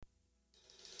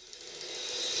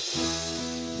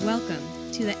Welcome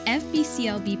to the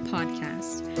FBCLB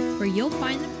podcast, where you'll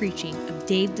find the preaching of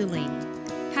Dave Delaney,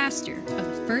 pastor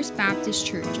of the First Baptist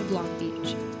Church of Long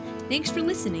Beach. Thanks for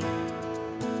listening.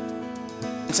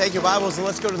 Take your Bibles and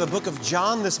let's go to the book of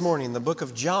John this morning. The book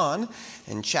of John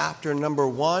and chapter number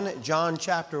 1. John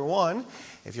chapter 1.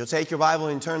 If you'll take your Bible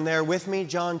and turn there with me,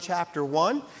 John chapter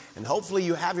 1. And hopefully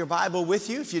you have your Bible with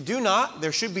you. If you do not,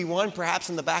 there should be one perhaps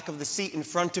in the back of the seat in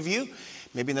front of you.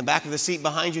 Maybe in the back of the seat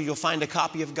behind you, you'll find a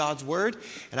copy of God's Word.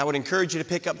 And I would encourage you to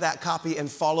pick up that copy and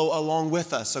follow along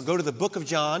with us. So go to the book of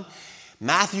John,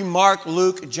 Matthew, Mark,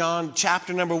 Luke, John,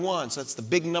 chapter number 1. So that's the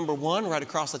big number 1 right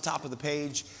across the top of the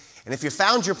page. And if you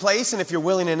found your place and if you're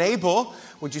willing and able,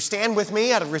 would you stand with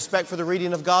me out of respect for the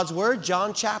reading of God's Word?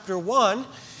 John chapter 1.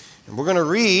 And we're going to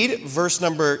read verse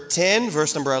number 10,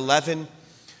 verse number 11,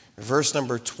 verse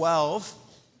number 12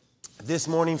 this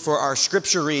morning for our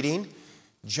scripture reading.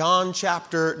 John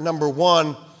chapter number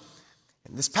 1.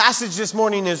 And this passage this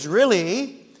morning is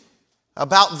really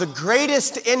about the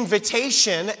greatest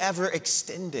invitation ever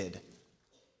extended.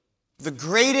 The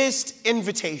greatest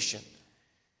invitation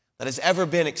that has ever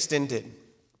been extended.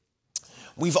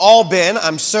 We've all been,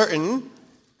 I'm certain,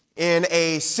 in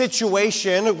a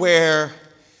situation where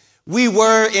we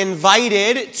were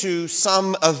invited to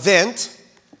some event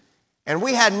and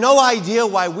we had no idea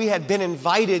why we had been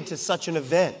invited to such an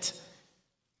event.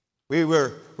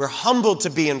 We're humbled to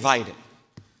be invited.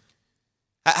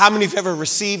 How many of you have ever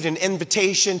received an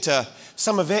invitation to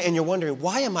some event and you're wondering,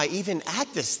 why am I even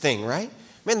at this thing, right?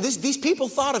 Man, these people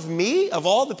thought of me, of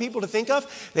all the people to think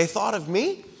of, they thought of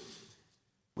me.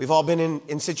 We've all been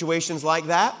in situations like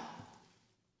that.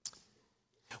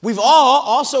 We've all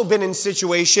also been in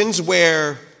situations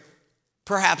where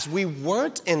perhaps we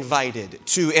weren't invited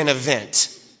to an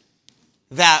event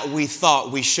that we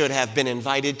thought we should have been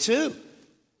invited to.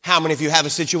 How many of you have a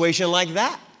situation like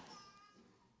that?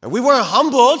 And we weren't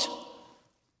humbled,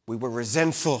 we were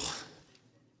resentful.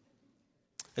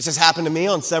 This has happened to me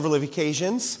on several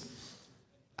occasions.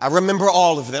 I remember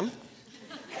all of them.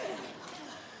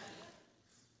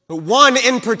 But one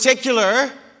in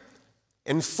particular,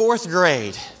 in 4th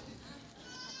grade.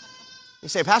 You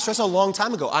say, Pastor, that's a long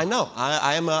time ago. I know.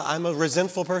 I'm a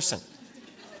resentful person.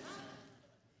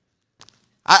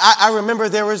 I remember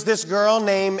there was this girl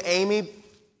named Amy.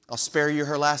 I'll spare you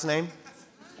her last name,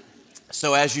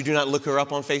 so as you do not look her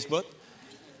up on Facebook.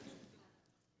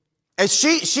 And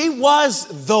she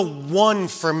was the one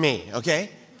for me, okay?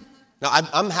 Now,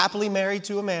 I'm happily married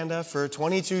to Amanda for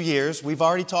 22 years. We've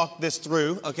already talked this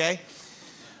through, okay?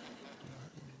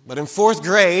 But in 4th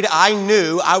grade, I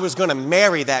knew I was going to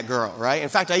marry that girl, right? In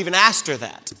fact, I even asked her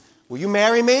that. Will you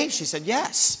marry me? She said,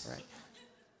 yes. Right.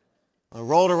 I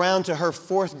rolled around to her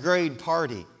 4th grade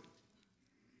party.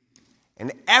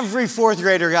 And every 4th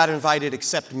grader got invited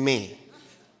except me.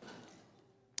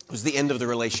 It was the end of the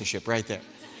relationship right there.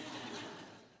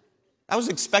 I was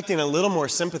expecting a little more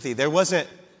sympathy. There wasn't,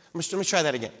 let me try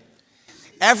that again.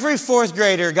 Every 4th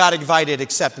grader got invited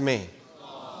except me.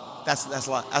 That's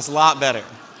a lot better.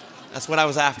 That's what I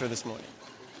was after this morning.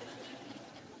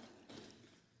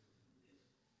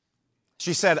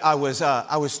 She said I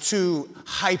was too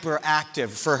hyperactive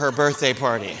for her birthday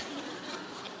party.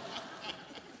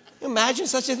 Imagine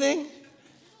such a thing?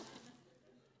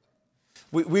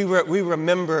 We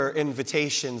remember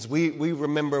invitations. We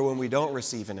remember when we don't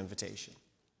receive an invitation.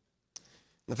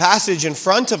 The passage in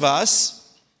front of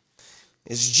us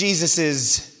is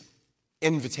Jesus'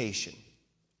 invitation.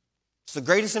 It's the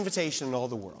greatest invitation in all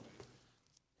the world.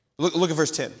 Look at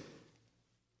verse 10.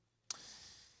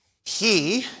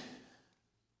 He,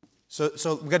 so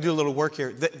we've got to do a little work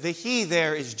here. The he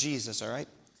there is Jesus, all right?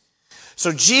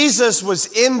 So Jesus was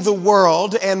in the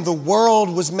world, and the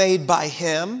world was made by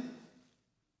him,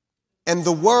 and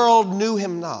the world knew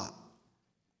him not.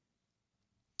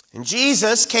 And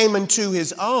Jesus came unto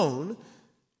his own,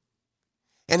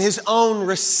 and his own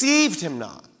received him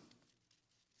not.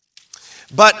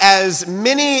 But as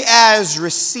many as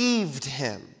received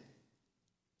him,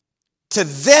 to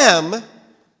them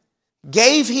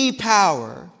gave he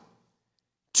power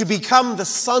to become the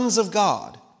sons of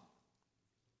God,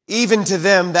 even to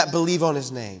them that believe on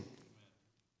his name,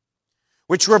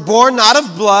 which were born not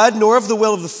of blood, nor of the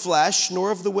will of the flesh, nor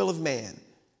of the will of man,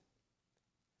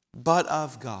 but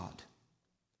of God.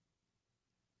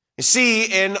 You see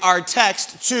in our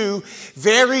text 2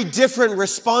 very different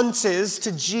responses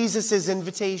to Jesus'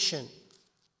 invitation.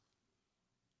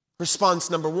 Response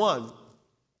number 1,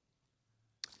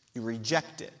 you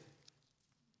reject it.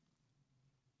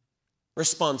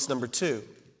 Response number 2,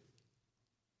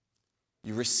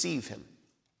 you receive him.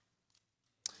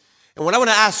 And what I want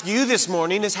to ask you this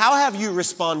morning is, how have you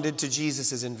responded to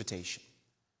Jesus' invitation?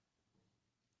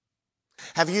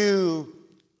 Have you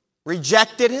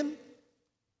rejected him?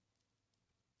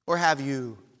 Or have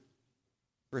you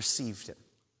received him?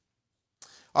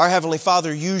 Our Heavenly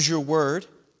Father, use your word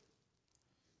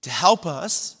to help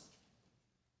us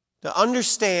to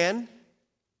understand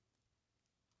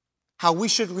how we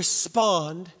should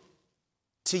respond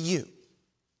to you.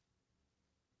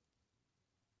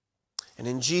 And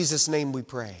in Jesus' name we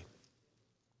pray.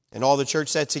 And all the church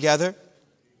said together,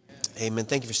 amen.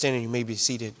 Thank you for standing. You may be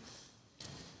seated.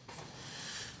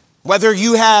 Whether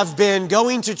you have been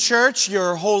going to church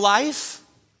your whole life,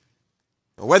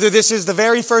 or whether this is the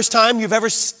very first time you've ever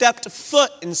stepped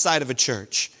foot inside of a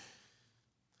church,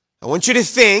 I want you to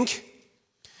think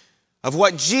of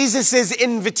what Jesus'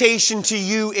 invitation to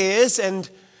you is, and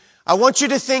I want you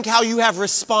to think how you have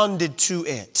responded to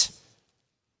it.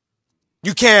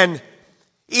 You can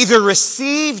either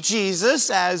receive Jesus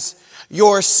as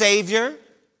your Savior.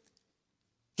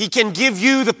 He can give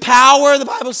you the power, the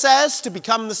Bible says, to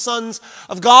become the sons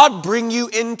of God, bring you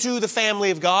into the family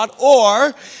of God,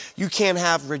 or you can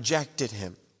have rejected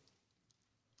him.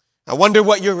 I wonder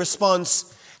what your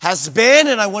response has been,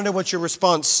 and I wonder what your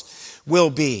response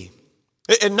will be.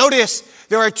 And notice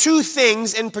there are two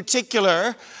things in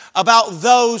particular about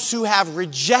those who have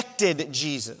rejected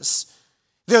Jesus.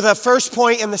 They're the first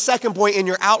point and the second point in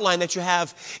your outline that you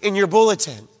have in your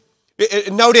bulletin.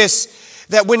 Notice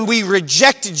that when we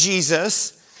reject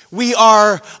Jesus, we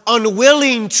are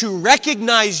unwilling to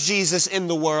recognize Jesus in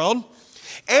the world.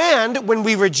 And when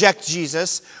we reject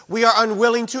Jesus, we are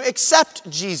unwilling to accept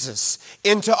Jesus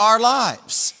into our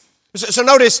lives. So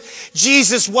notice,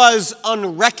 Jesus was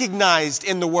unrecognized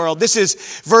in the world. This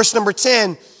is verse number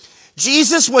 10.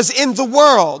 Jesus was in the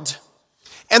world,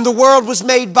 and the world was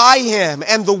made by him,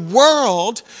 and the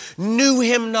world knew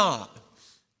him not.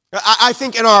 I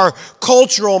think in our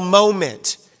cultural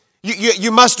moment,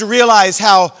 you must realize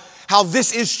how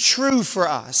this is true for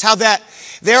us. How that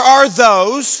there are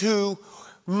those who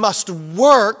must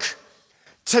work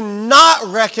to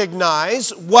not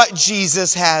recognize what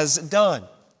Jesus has done.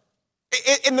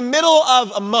 In the middle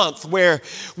of a month where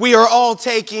we are all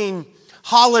taking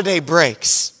holiday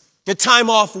breaks, the time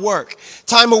off work,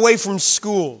 time away from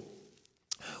school,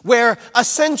 where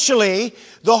essentially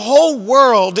the whole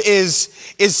world is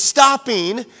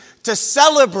stopping to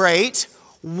celebrate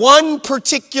one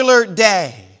particular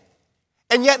day.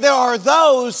 And yet there are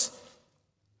those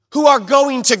who are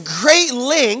going to great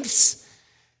lengths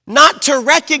not to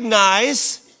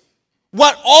recognize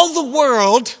what all the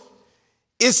world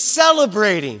is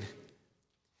celebrating.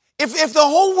 If the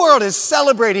whole world is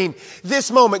celebrating this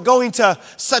moment, going to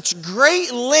such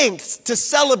great lengths to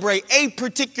celebrate a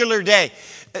particular day,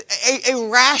 a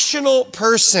rational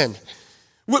person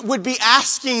would be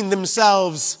asking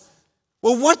themselves,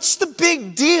 well, what's the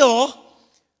big deal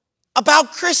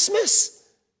about Christmas?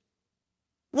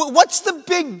 What's the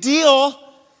big deal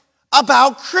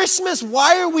about Christmas?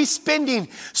 Why are we spending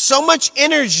so much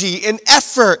energy and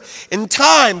effort and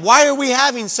time? Why are we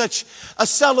having such a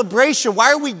celebration?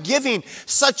 Why are we giving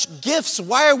such gifts?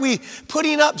 Why are we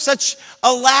putting up such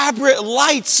elaborate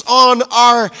lights on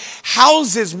our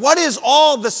houses? What is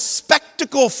all the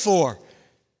spectacle for?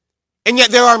 And yet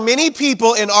there are many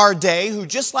people in our day who,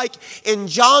 just like in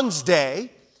John's day,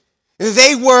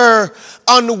 they were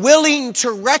unwilling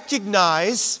to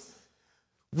recognize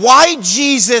why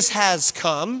Jesus has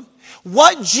come,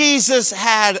 what Jesus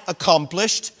had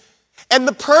accomplished, and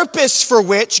the purpose for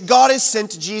which God has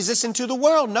sent Jesus into the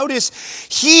world. Notice,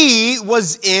 he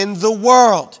was in the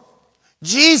world.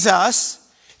 Jesus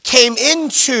came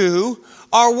into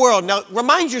our world. Now,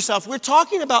 remind yourself, we're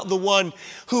talking about the one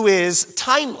who is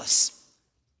timeless.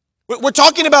 We're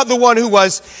talking about the one who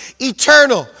was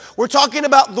eternal. We're talking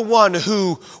about the one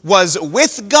who was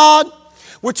with God.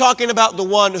 We're talking about the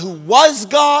one who was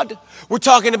God. We're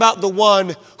talking about the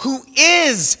one who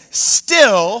is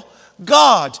still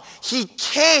God. He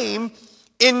came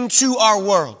into our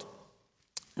world.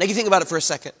 Now you think about it for a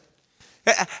second.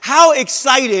 How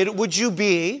excited would you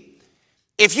be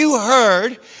if you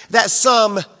heard that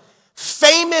some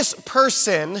famous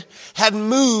person had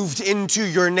moved into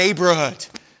your neighborhood?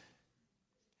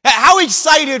 How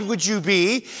excited would you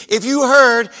be if you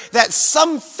heard that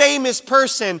some famous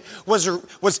person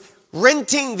was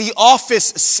renting the office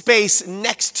space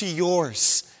next to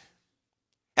yours?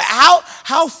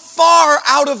 How far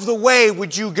out of the way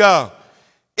would you go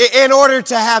in order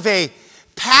to have a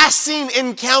passing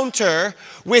encounter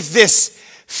with this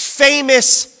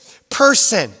famous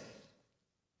person?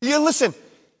 You listen,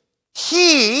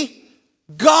 he,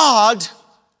 God,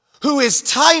 who is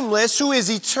timeless, who is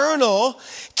eternal,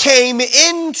 came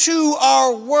into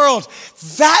our world.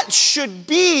 That should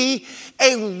be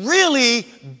a really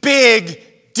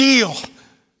big deal.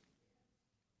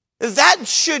 That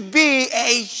should be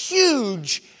a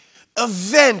huge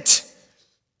event.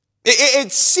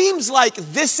 It seems like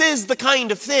this is the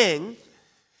kind of thing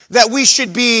that we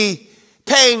should be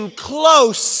paying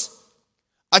close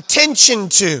attention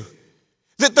to.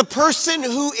 That the person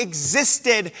who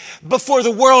existed before the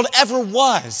world ever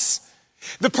was,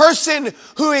 the person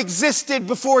who existed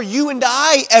before you and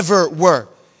I ever were,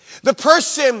 the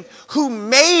person who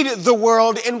made the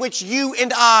world in which you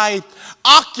and I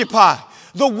occupy,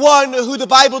 the one who the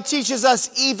Bible teaches us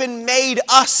even made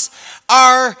us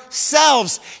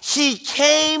ourselves. He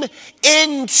came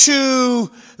into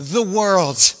the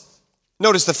world.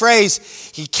 Notice the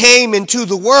phrase, he came into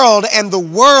the world, and the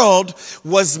world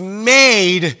was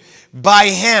made by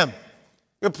him.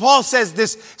 Paul says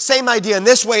this same idea in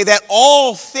this way, that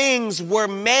all things were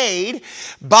made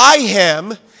by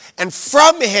him, and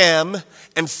from him,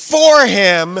 and for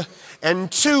him,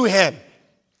 and to him.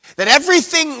 That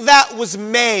everything that was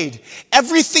made,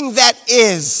 everything that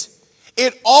is,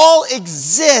 it all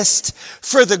exists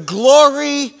for the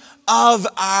glory of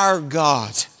our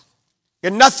God.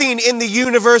 And nothing in the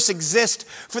universe exists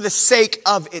for the sake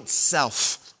of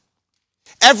itself.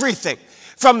 Everything,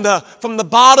 from the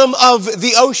bottom of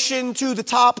the ocean to the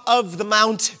top of the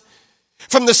mountain,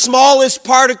 from the smallest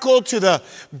particle to the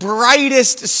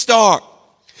brightest star,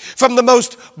 from the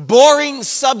most boring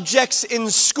subjects in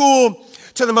school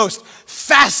to the most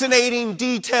fascinating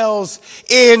details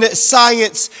in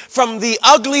science, from the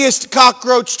ugliest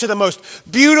cockroach to the most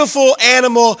beautiful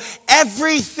animal,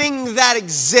 everything that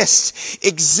exists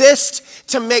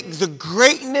to make the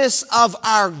greatness of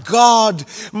our God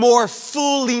more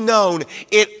fully known.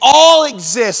 It all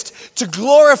exists to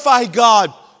glorify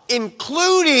God,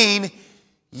 including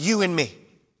you and me.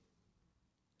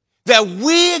 That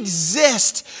we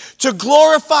exist to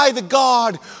glorify the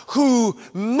God who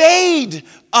made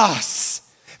us.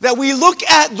 That we look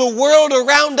at the world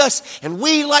around us and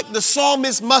we, like the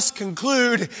psalmist, must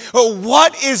conclude, oh,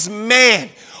 what is man?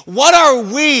 What are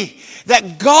we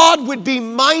that God would be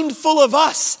mindful of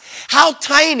us? How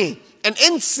tiny and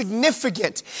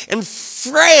insignificant and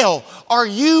frail are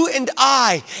you and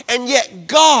I, and yet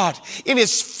God, in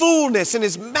his fullness, in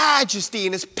his majesty,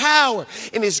 in his power,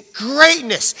 in his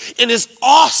greatness, in his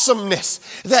awesomeness,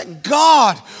 that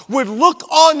God would look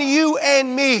on you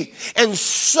and me and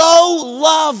so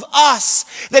love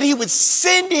us that he would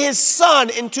send his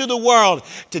Son into the world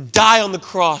to die on the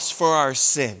cross for our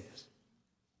sin.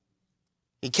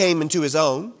 He came into his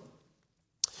own,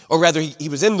 or rather he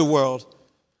was in the world.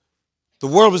 The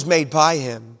world was made by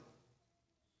him.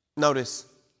 Notice,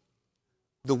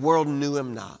 the world knew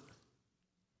him not.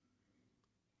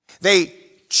 They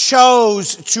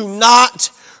chose to not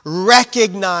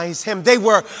recognize him. They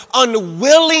were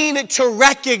unwilling to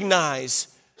recognize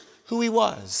who he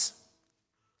was.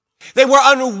 They were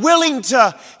unwilling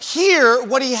to hear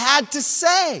what he had to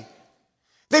say.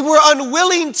 They were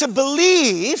unwilling to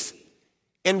believe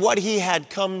in what he had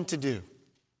come to do.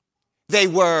 They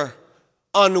were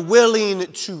unwilling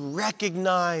to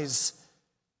recognize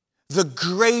the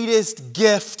greatest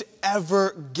gift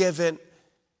ever given,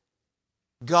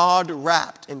 God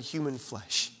wrapped in human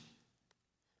flesh.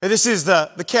 And this is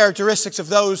the characteristics of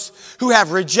those who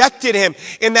have rejected him,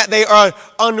 in that they are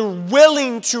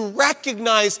unwilling to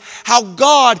recognize how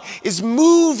God is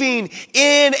moving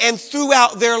in and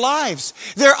throughout their lives.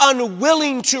 They're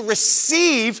unwilling to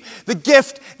receive the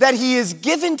gift that he has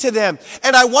given to them.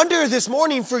 And I wonder this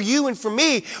morning for you and for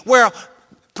me, where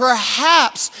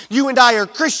perhaps you and I are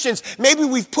Christians. Maybe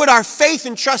we've put our faith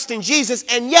and trust in Jesus,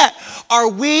 and yet are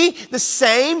we the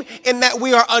same in that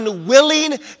we are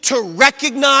unwilling to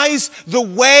recognize the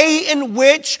way in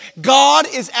which God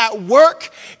is at work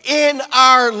in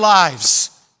our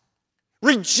lives?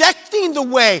 Rejecting the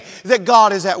way that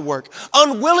God is at work,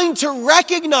 unwilling to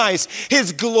recognize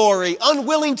his glory,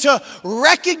 unwilling to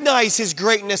recognize his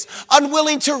greatness,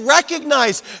 unwilling to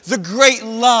recognize the great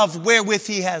love wherewith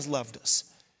he has loved us.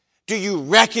 Do you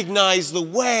recognize the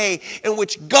way in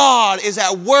which God is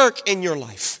at work in your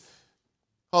life?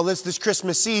 Oh, this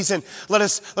Christmas season, let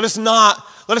us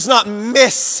not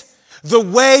miss the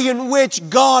way in which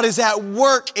God is at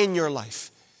work in your life.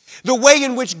 The way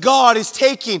in which God is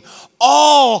taking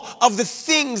all of the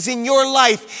things in your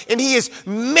life and he is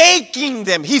making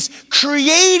them, he's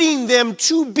creating them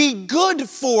to be good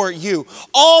for you.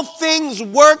 All things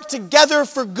work together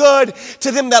for good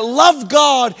to them that love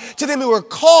God, to them who are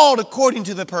called according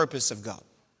to the purpose of God.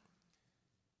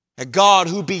 A God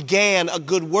who began a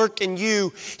good work in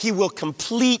you, He will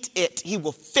complete it. He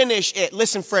will finish it.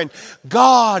 Listen, friend,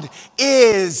 God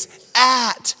is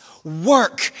at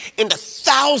work in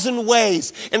 1,000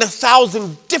 ways, in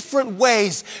 1,000 different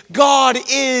ways. God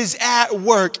is at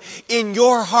work in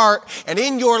your heart and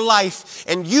in your life.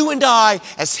 And you and I,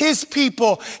 as His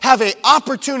people, have an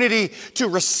opportunity to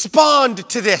respond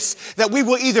to this. That we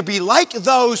will either be like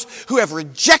those who have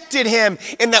rejected Him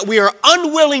in that we are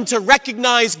unwilling to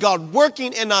recognize God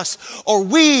working in us, or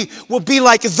we will be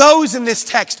like those in this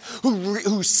text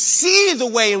who see the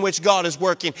way in which God is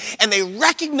working and they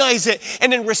recognize it,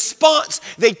 and in response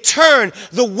they turn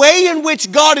the way in which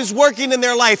God is working in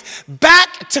their life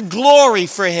back to glory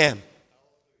for Him.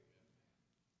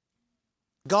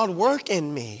 God, work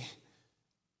in me.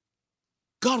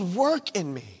 God, work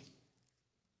in me.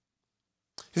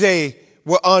 They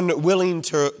were unwilling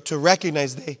to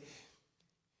recognize.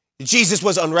 Jesus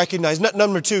was unrecognized.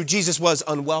 Number two, Jesus was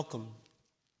unwelcome.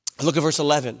 Look at verse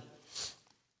 11.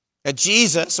 That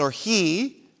Jesus, or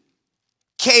He,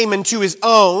 came into His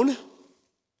own,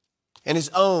 and His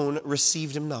own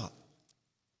received Him not.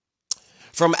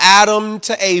 From Adam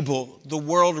to Abel, the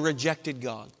world rejected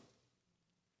God.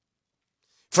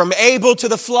 From Abel to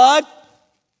the flood,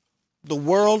 the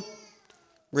world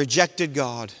rejected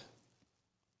God.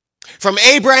 From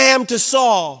Abraham to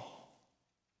Saul,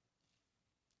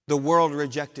 the world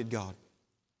rejected God.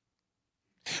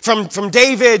 From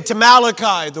David to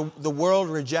Malachi, the world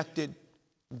rejected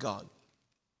God.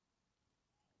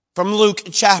 From Luke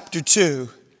chapter 2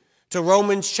 to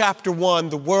Romans chapter 1,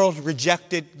 the world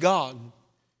rejected God.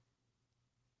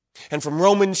 And from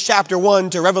Romans chapter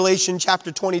 1 to Revelation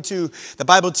chapter 22, the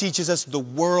Bible teaches us the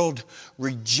world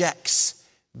rejects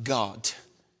God.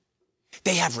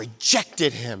 They have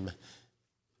rejected Him.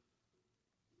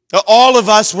 All of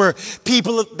us were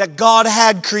people that God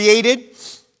had created.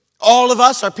 All of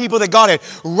us are people that God had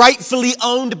rightfully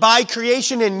owned by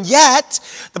creation. And yet,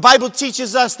 the Bible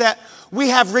teaches us that we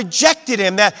have rejected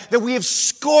Him, that we have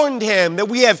scorned Him, that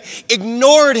we have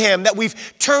ignored Him, that we've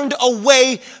turned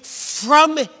away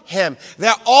from Him,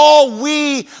 that all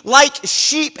we, like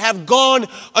sheep, have gone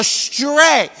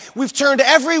astray. We've turned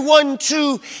everyone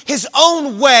to his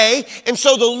own way, and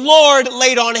so the Lord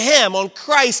laid on Him, on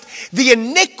Christ, the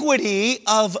iniquity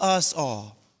of us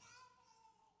all.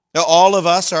 Now, all of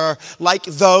us are like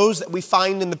those that we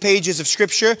find in the pages of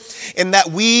Scripture, in that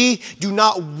we do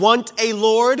not want a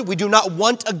Lord, we do not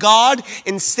want a God.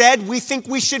 Instead, we think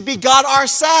we should be God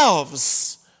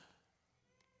ourselves.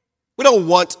 We don't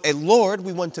want a Lord,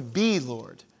 we want to be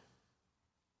Lord.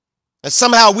 And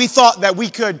somehow we thought that we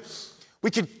could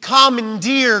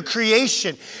commandeer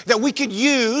creation, that we could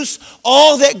use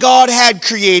all that God had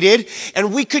created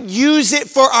and we could use it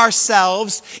for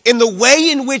ourselves in the way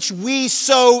in which we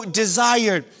so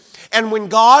desired. And when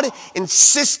God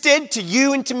insisted to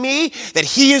you and to me that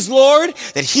He is Lord,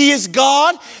 that He is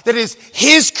God, that it is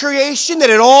His creation, that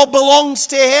it all belongs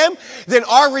to Him, then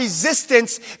our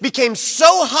resistance became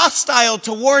so hostile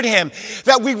toward Him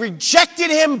that we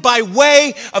rejected Him by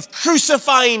way of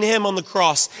crucifying Him on the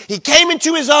cross. He came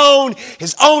into His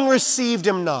own received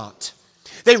Him not.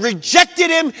 They rejected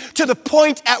Him to the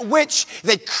point at which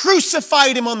they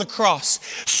crucified Him on the cross.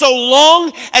 So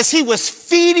long as He was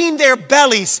feeding their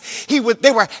bellies, they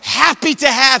were happy to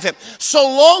have Him. So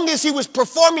long as He was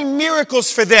performing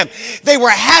miracles for them, they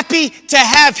were happy to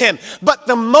have Him. But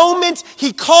the moment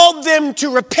He called them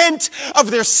to repent of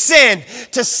their sin,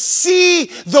 to see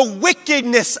the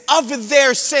wickedness of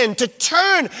their sin, to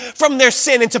turn from their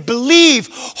sin and to believe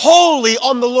wholly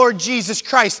on the Lord Jesus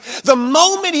Christ, the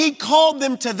moment He called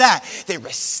them to that, they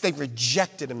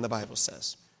rejected Him, the Bible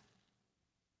says.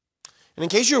 And in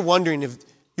case you're wondering, if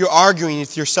you're arguing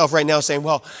with yourself right now saying,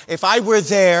 well, if I were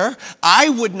there, I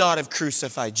would not have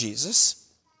crucified Jesus.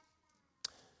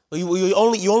 Well, you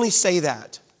only say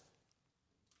that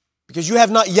because you have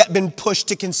not yet been pushed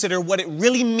to consider what it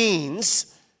really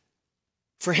means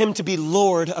for Him to be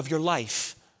Lord of your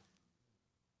life.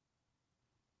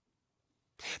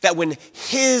 That when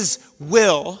His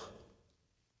will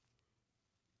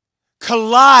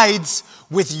collides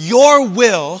with your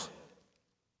will,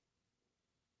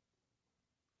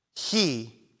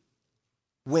 He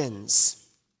wins.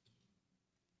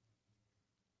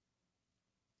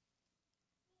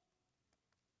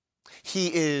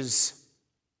 He is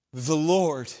the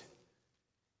Lord.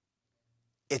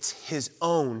 It's His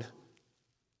own.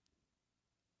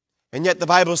 And yet the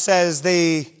Bible says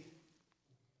they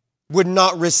would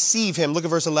not receive Him. Look at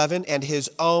verse 11. And His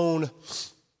own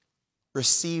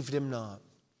received Him not.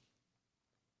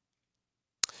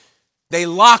 They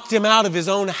locked Him out of His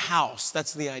own house.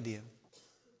 That's the idea.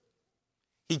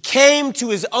 He came to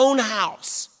his own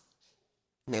house,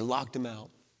 and they locked him out.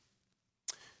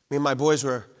 Me and my boys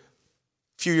a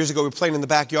few years ago, we were playing in the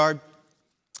backyard.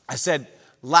 I said,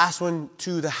 last one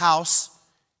to the house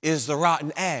is the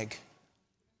rotten egg.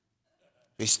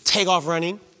 We take off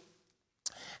running.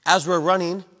 As we're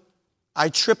running, I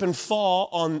trip and fall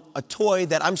on a toy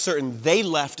that I'm certain they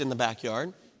left in the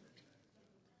backyard.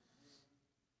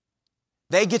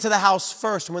 They get to the house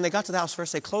first, and when they got to the house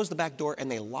first, they closed the back door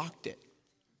and they locked it.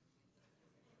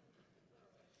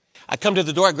 I come to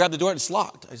the door, I grab the door, and it's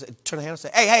locked. I turn the handle and say,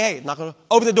 hey, knock on the door,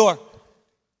 open the door.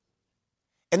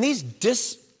 And these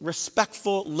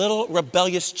disrespectful, little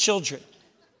rebellious children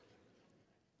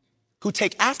who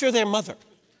take after their mother,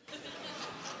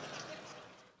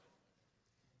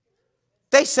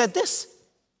 they said this,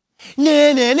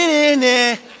 nah, nah, nah,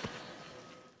 nah.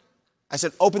 I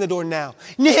said, open the door now.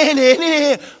 Nah, nah,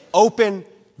 nah. Open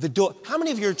the door. How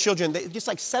many of your children, just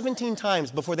like 17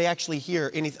 times before they actually hear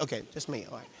anything? Okay, just me,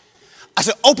 all right. I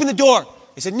said, open the door.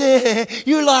 They said, nah,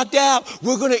 you're locked out.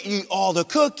 We're going to eat all the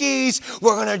cookies.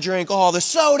 We're going to drink all the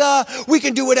soda. We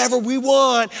can do whatever we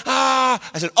want. I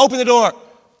said, open the door.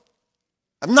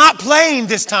 I'm not playing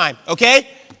this time, okay?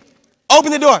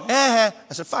 Open the door. I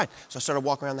said, fine. So I started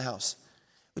walking around the house.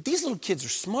 But these little kids are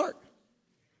smart.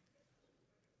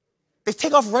 They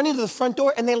take off running to the front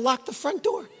door and they lock the front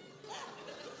door.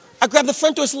 I grabbed the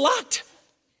front door, it's locked.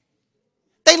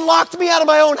 They locked me out of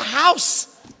my own house.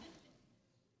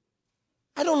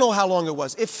 I don't know how long it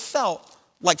was. It felt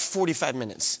like 45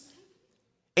 minutes.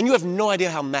 And you have no idea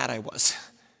how mad I was.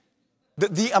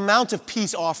 The amount of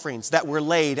peace offerings that were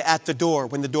laid at the door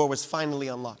when the door was finally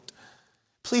unlocked.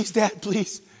 Please, Dad,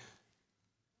 please.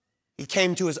 He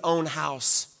came to his own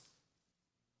house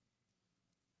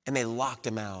and they locked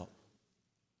him out.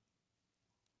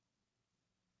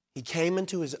 He came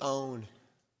into his own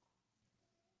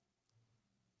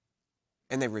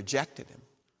and they rejected him.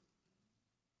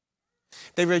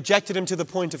 They rejected him to the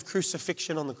point of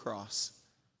crucifixion on the cross.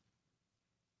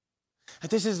 And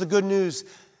this is the good news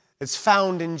that's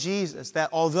found in Jesus, that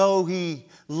although he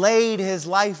laid his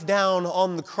life down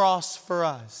on the cross for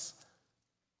us,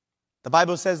 the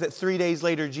Bible says that 3 days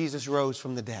later Jesus rose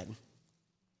from the dead.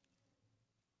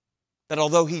 That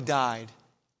although he died,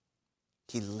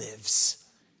 he lives.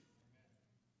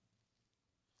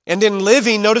 And in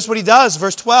living, notice what he does,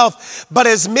 verse 12. But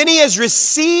as many as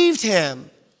received him,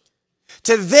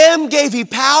 to them gave he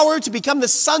power to become the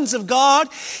sons of God,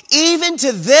 even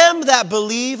to them that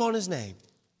believe on his name.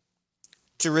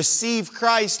 To receive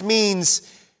Christ means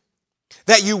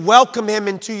that you welcome him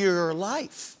into your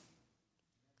life.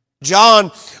 John,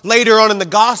 later on in the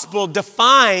gospel,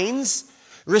 defines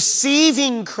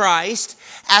receiving Christ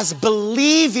as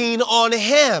believing on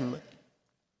him.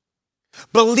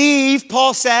 Believe,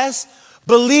 Paul says,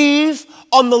 believe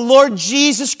on the Lord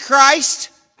Jesus Christ,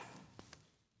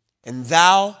 and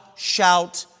thou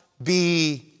shalt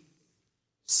be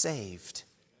saved.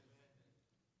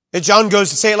 And John goes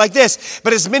to say it like this,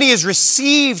 but as many as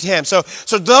received him. So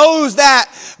those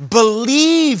that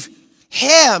believe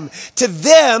him, to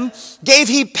them gave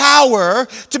he power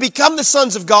to become the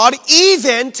sons of God,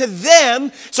 even to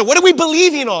them. So what are we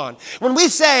believing on? When we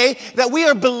say that we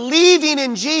are believing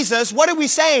in Jesus, what are we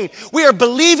saying? We are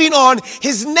believing on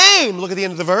his name. Look at the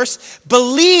end of the verse.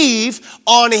 Believe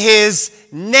on his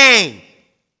name.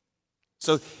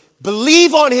 So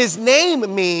believe on his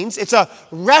name means it's a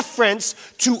reference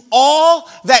to all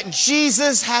that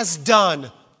Jesus has done.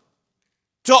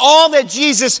 To all that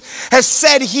Jesus has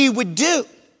said he would do.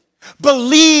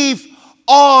 Believe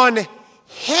on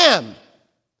him.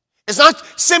 It's not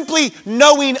simply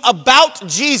knowing about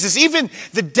Jesus. Even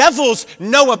the devils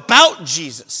know about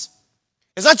Jesus.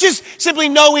 It's not just simply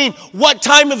knowing what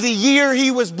time of the year he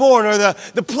was born or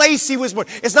the place he was born.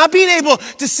 It's not being able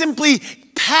to simply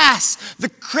pass the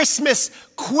Christmas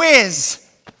quiz.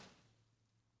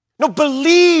 No,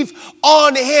 believe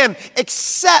on him.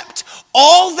 Accept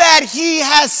all that he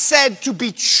has said to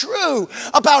be true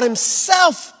about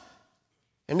himself.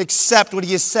 And accept what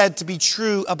he has said to be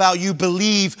true about you.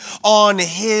 Believe on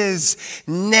his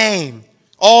name.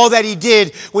 All that he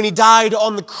did when he died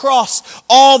on the cross.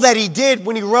 All that he did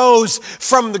when he rose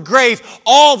from the grave.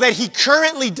 All that he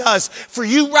currently does for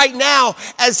you right now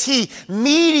as he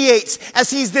mediates, as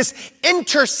he's this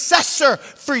intercessor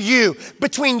for you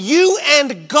between you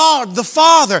and God the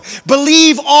Father.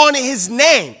 Believe on his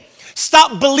name.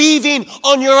 Stop believing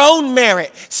on your own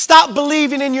merit. Stop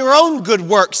believing in your own good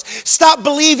works. Stop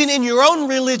believing in your own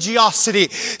religiosity.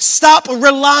 Stop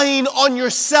relying on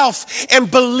yourself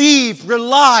and believe,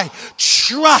 rely,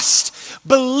 trust,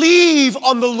 believe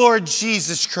on the Lord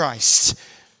Jesus Christ.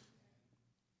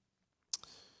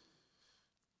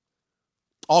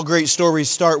 All great stories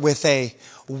start with a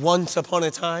once upon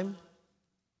a time.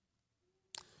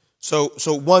 So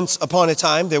once upon a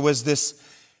time, there was this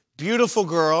beautiful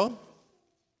girl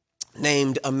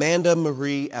named Amanda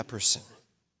Marie Epperson.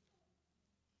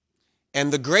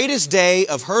 And the greatest day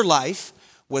of her life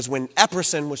was when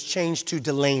Epperson was changed to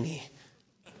Delaney.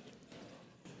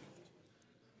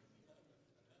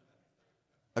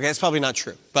 Okay, that's probably not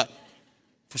true, but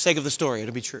for sake of the story,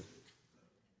 it'll be true.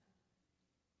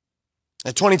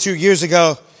 And 22 years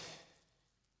ago,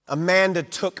 Amanda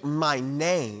took my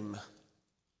name.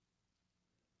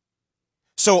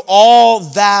 So all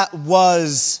that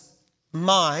was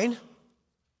mine,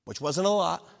 which wasn't a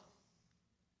lot,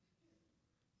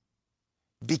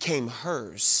 became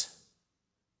hers.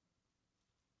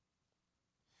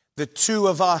 The two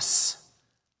of us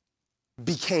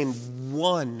became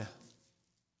one.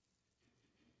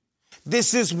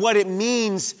 This is what it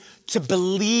means to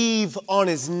believe on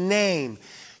his name,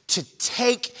 to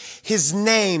take his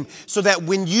name, so that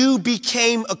when you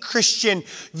became a Christian,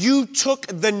 you took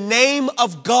the name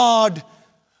of God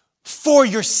for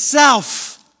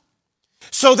yourself,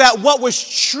 so that what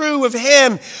was true of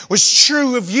him was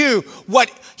true of you. What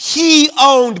he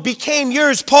owned became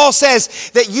yours. Paul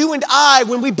says that you and I,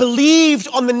 when we believed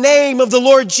on the name of the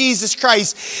Lord Jesus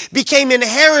Christ, became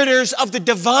inheritors of the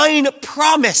divine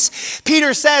promise.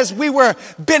 Peter says we were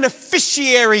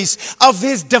beneficiaries of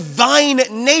his divine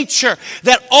nature,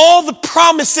 that all the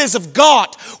promises of God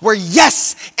were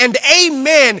yes and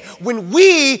amen when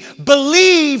we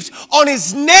believed on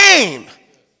his name.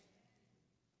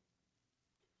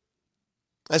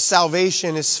 As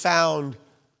salvation is found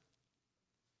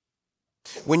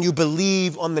when you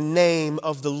believe on the name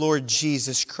of the Lord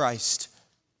Jesus Christ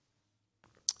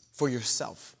for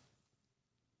yourself.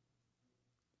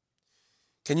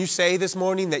 Can you say this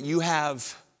morning that you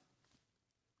have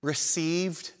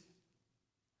received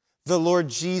the Lord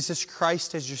Jesus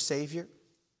Christ as your Savior?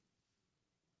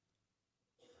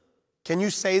 Can you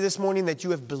say this morning that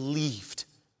you have believed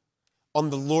on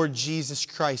the Lord Jesus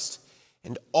Christ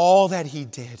and all that he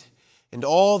did, and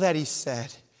all that he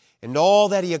said, and all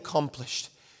that he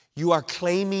accomplished? You are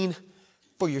claiming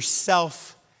for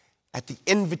yourself at the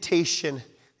invitation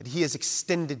that he has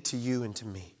extended to you and to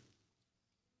me.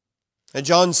 And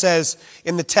John says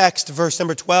in the text, verse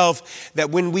number 12,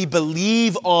 that when we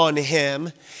believe on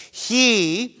him,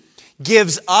 he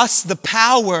gives us the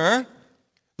power.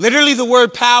 Literally the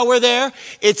word power there,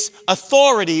 it's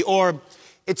authority, or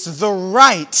it's the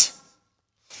right.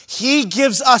 He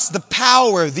gives us the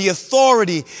power, the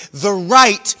authority, the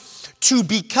right to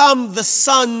become the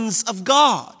sons of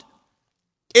God.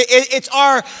 It's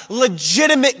our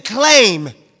legitimate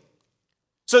claim.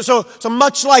 So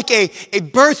much like a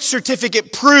birth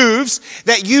certificate proves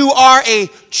that you are a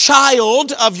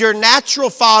child of your natural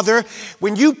father,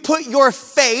 when you put your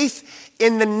faith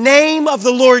in the name of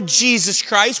the Lord Jesus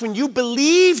Christ, when you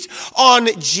believed on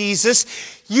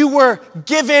Jesus, you were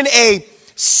given a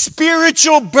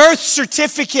spiritual birth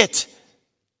certificate.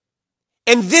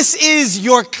 And this is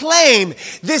your claim.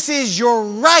 This is your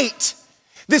right.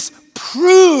 This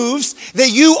proves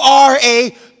that you are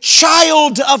a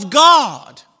child of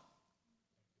God.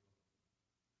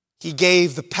 He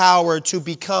gave the power to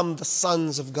become the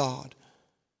sons of God.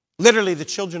 Literally, the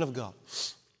children of God.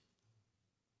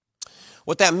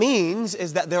 What that means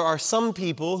is that there are some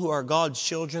people who are God's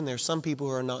children. There are some people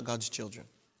who are not God's children.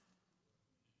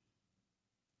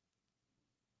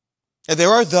 And there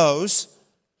are those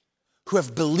who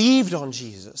have believed on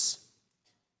Jesus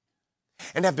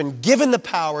and have been given the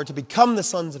power to become the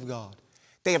sons of God.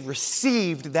 They have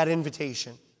received that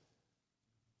invitation.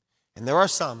 And there are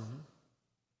some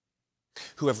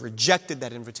who have rejected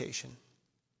that invitation.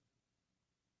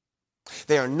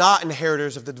 They are not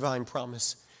inheritors of the divine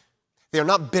promise. They are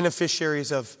not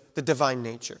beneficiaries of the divine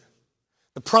nature.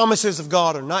 The promises of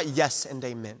God are not yes and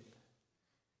amen.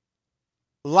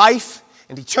 Life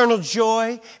and eternal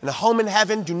joy and a home in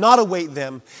heaven do not await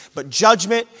them, but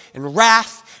judgment and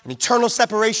wrath and eternal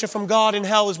separation from God in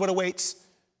hell is what awaits,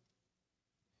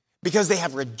 because they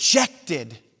have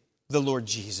rejected the Lord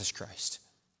Jesus Christ.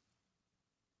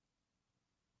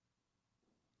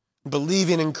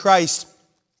 Believing in Christ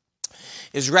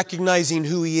is recognizing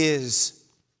who he is,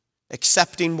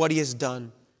 accepting what he has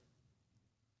done.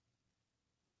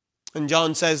 And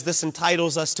John says this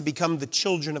entitles us to become the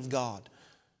children of God.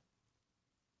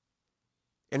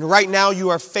 And right now you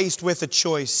are faced with a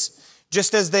choice,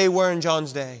 just as they were in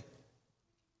John's day.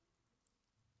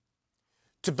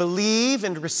 To believe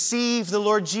and receive the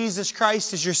Lord Jesus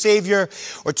Christ as your Savior,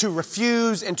 or to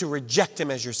refuse and to reject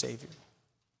him as your Savior.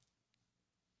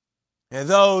 And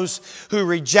those who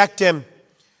reject him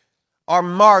are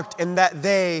marked in that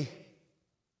they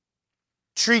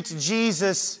treat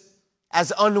Jesus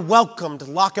as unwelcomed,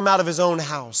 lock him out of his own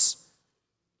house.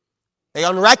 They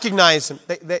unrecognize him.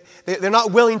 They're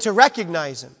not willing to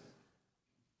recognize him.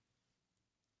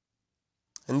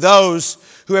 And those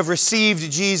who have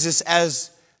received Jesus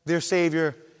as their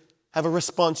Savior have a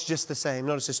response just the same.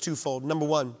 Notice it's twofold. Number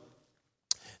one,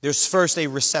 there's first a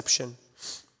reception.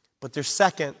 But there's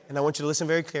second, and I want you to listen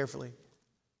very carefully,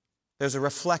 there's a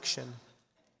reflection.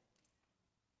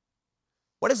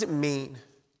 What does it mean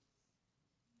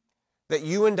that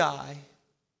you and I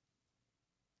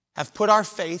have put our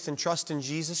faith and trust in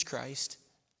Jesus Christ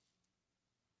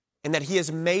and that He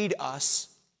has made us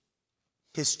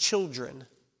His children?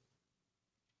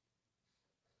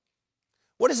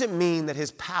 What does it mean that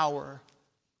His power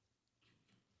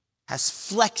has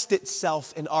flexed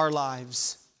itself in our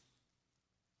lives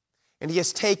and He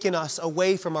has taken us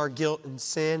away from our guilt and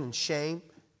sin and shame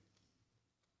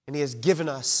and He has given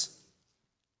us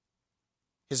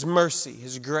His mercy,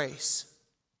 His grace,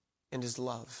 and His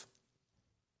love?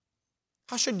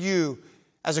 How should you,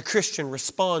 as a Christian,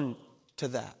 respond to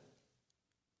that?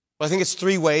 Well, I think it's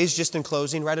three ways, just in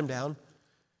closing. Write them down.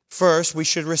 First, we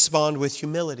should respond with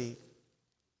humility.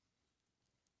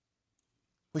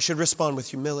 We should respond with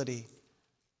humility.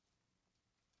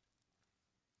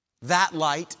 That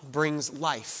light brings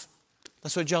life.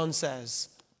 That's what John says.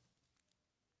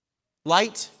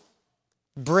 Light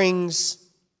brings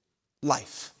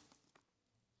life.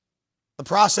 The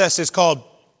process is called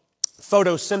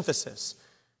photosynthesis.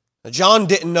 Now, John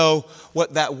didn't know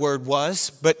what that word was,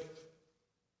 but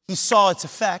he saw its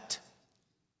effect.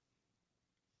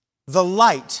 The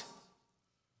light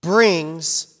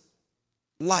brings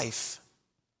life.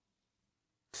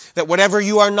 That whatever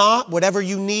you are not, whatever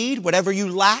you need, whatever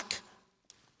you lack,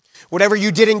 whatever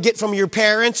you didn't get from your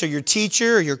parents or your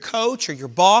teacher or your coach or your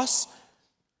boss,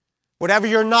 whatever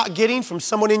you're not getting from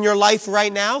someone in your life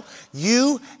right now,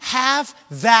 you have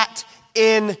that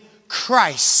in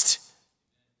Christ.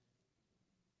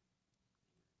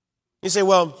 You say,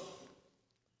 well,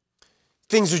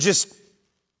 things are just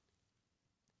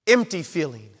empty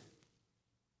feeling.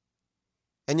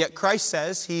 And yet Christ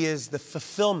says He is the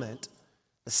fulfillment,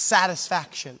 the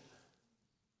satisfaction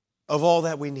of all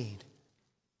that we need.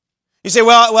 You say,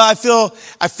 well, I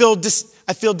feel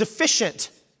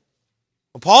deficient.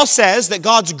 Well, Paul says that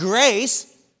God's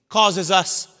grace causes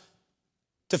us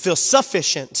to feel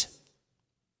sufficient.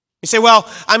 You say, well,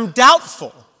 I'm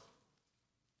doubtful.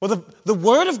 Well, the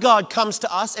Word of God comes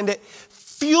to us and it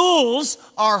fuels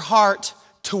our heart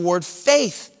toward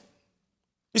faith.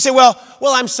 You say, well,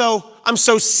 I'm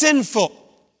so sinful.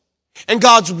 And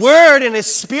God's Word and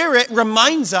His Spirit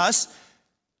reminds us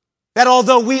that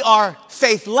although we are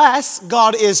faithless,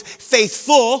 God is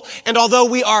faithful. And although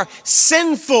we are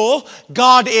sinful,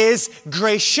 God is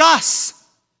gracious.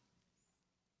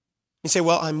 You say,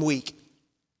 well, I'm weak.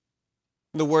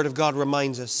 The Word of God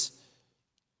reminds us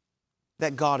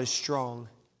that God is strong.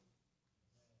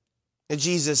 And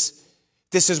Jesus,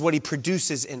 this is what He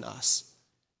produces in us: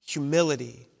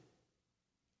 humility.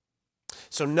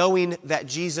 So knowing that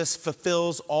Jesus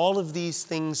fulfills all of these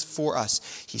things for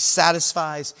us, He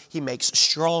satisfies, He makes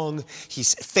strong,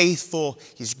 He's faithful,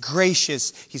 He's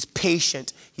gracious, He's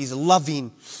patient, He's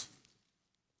loving.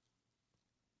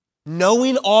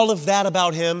 Knowing all of that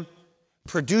about Him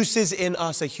produces in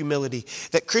us a humility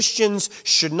that Christians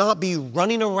should not be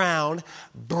running around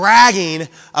bragging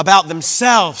about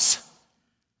themselves,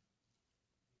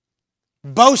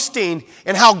 boasting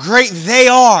in how great they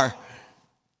are,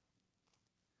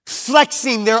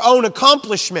 flexing their own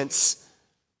accomplishments,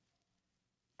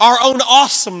 our own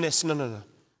awesomeness. No.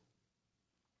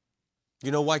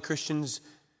 You know why Christians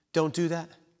don't do that?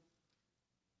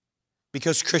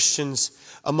 Because Christians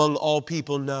among all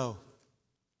people know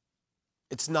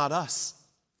it's not us.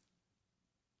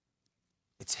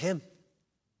 It's Him.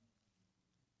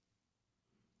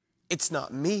 It's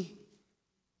not me.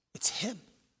 It's Him.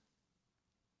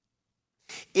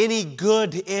 Any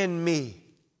good in me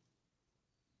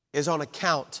is on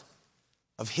account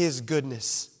of His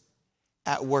goodness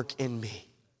at work in me.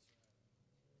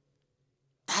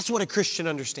 That's what a Christian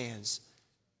understands.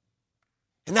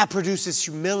 And that produces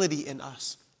humility in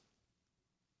us.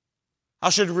 How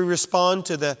should we respond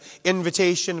to the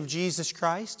invitation of Jesus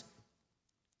Christ?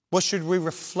 What should we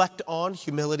reflect on?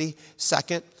 Humility.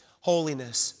 Second,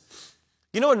 holiness.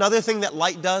 You know another thing that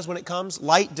light does when it comes?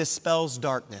 Light dispels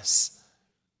darkness.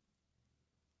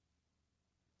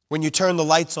 When you turn the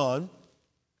lights on,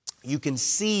 you can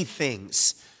see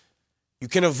things. You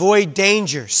can avoid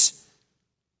dangers.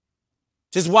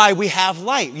 This is why we have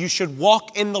light. You should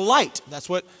walk in the light. That's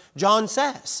what John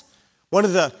says. One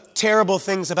of the terrible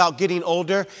things about getting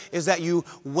older is that you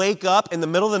wake up in the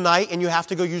middle of the night and you have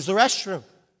to go use the restroom.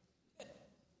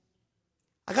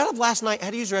 I got up last night, I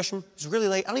had to use the restroom. It was really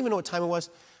late. I don't even know what time it was.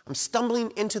 I'm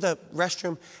stumbling into the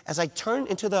restroom. As I turned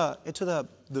into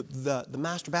the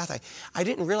master bath, I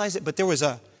didn't realize it, but there was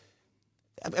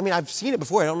I've seen it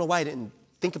before. I don't know why I didn't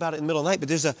think about it in the middle of the night, but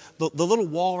there's the little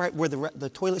wall right where the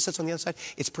toilet sits on the other side.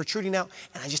 It's protruding out,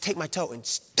 and I just take my toe and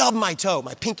stub my toe,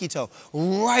 my pinky toe,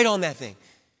 right on that thing.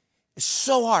 It's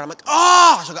so hard. I'm like,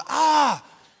 ah! So I go, ah!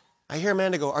 I hear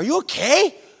Amanda go, are you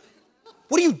okay?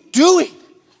 What are you doing?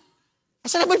 I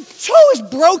said, my toe is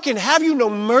broken. Have you no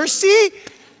mercy?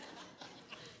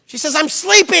 She says, I'm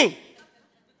sleeping.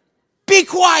 Be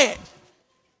quiet.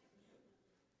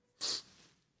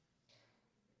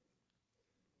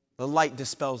 The light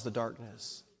dispels the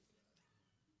darkness.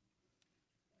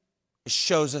 It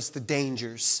shows us the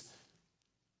dangers.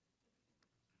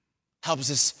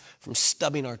 Helps us from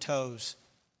stubbing our toes.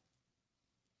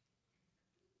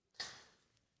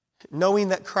 Knowing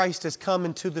that Christ has come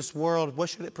into this world, what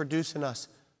should it produce in us?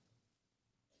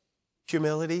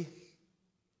 Humility,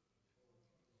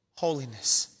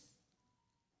 holiness.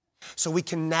 So we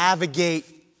can navigate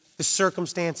the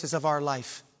circumstances of our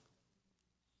life.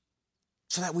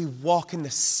 So that we walk in the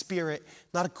Spirit,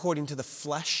 not according to the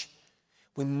flesh.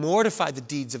 We mortify the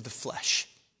deeds of the flesh.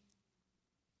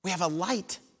 We have a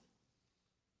light.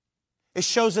 It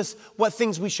shows us what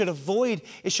things we should avoid.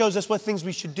 It shows us what things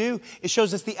we should do. It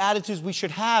shows us the attitudes we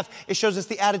should have. It shows us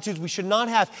the attitudes we should not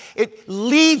have. It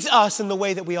leads us in the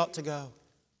way that we ought to go.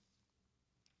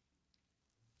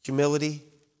 Humility,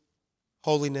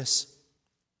 holiness.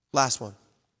 Last one.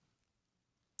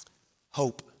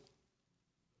 Hope.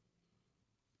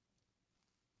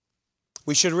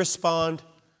 We should respond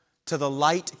to the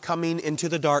light coming into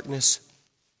the darkness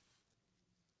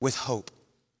with hope.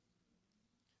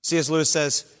 C.S. Lewis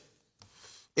says,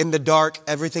 in the dark,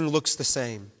 everything looks the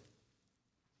same.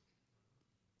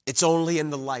 It's only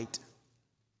in the light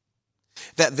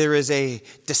that there is a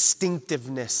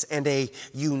distinctiveness and a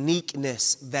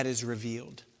uniqueness that is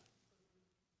revealed.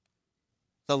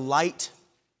 The light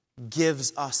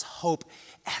gives us hope.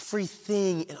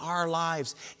 Everything in our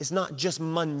lives is not just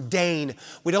mundane.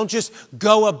 We don't just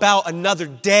go about another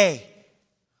day.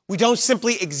 We don't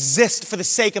simply exist for the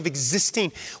sake of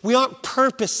existing. We aren't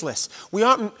purposeless. We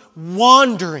aren't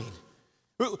wandering.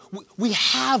 We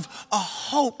have a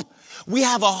hope. We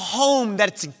have a home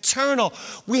that's eternal.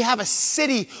 We have a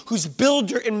city whose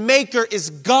builder and maker is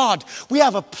God. We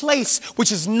have a place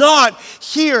which is not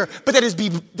here, but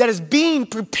that is being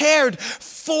prepared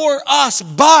for us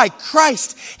by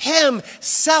Christ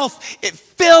Himself. It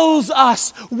fills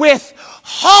us with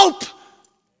hope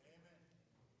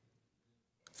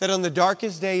that on the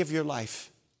darkest day of your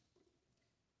life,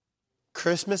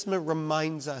 Christmas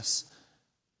reminds us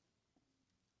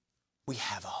we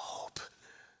have a hope.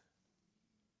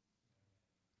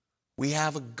 We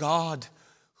have a God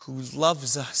who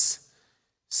loves us,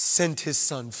 sent His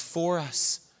Son for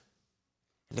us.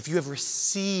 And if you have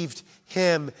received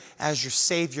Him as your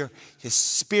Savior, His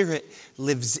Spirit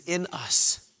lives in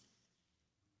us,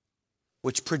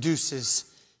 which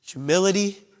produces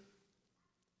humility,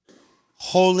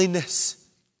 holiness,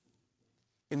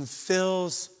 and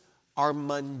fills our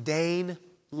mundane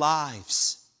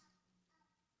lives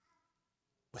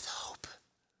with hope.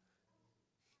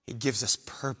 It gives us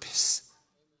purpose.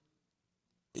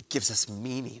 It gives us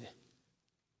meaning. You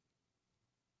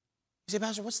say,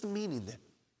 Pastor, what's the meaning then?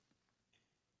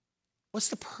 What's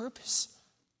the purpose?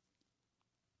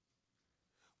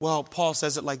 Well, Paul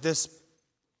says it like this,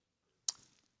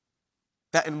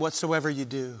 that in whatsoever you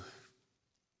do,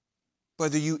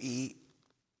 whether you eat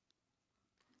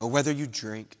or whether you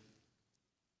drink,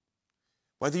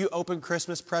 whether you open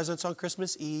Christmas presents on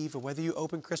Christmas Eve or whether you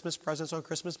open Christmas presents on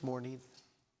Christmas morning,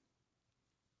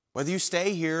 whether you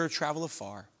stay here or travel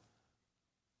afar,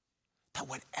 that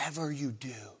whatever you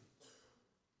do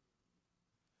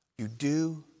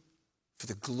for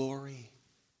the glory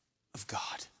of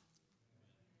God.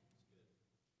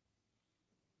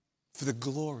 For the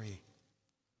glory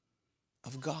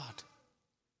of God.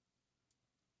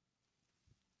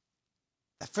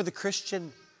 That for the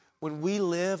Christian, when we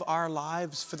live our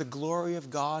lives for the glory of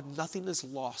God, nothing is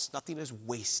lost, nothing is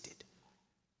wasted.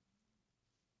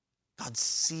 God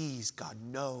sees, God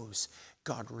knows,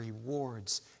 God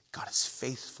rewards, God is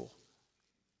faithful.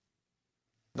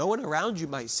 No one around you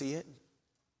might see it.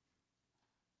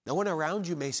 No one around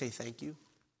you may say thank you.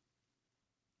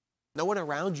 No one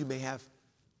around you may have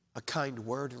a kind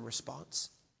word in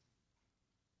response.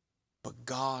 But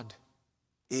God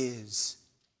is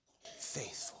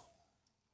faithful.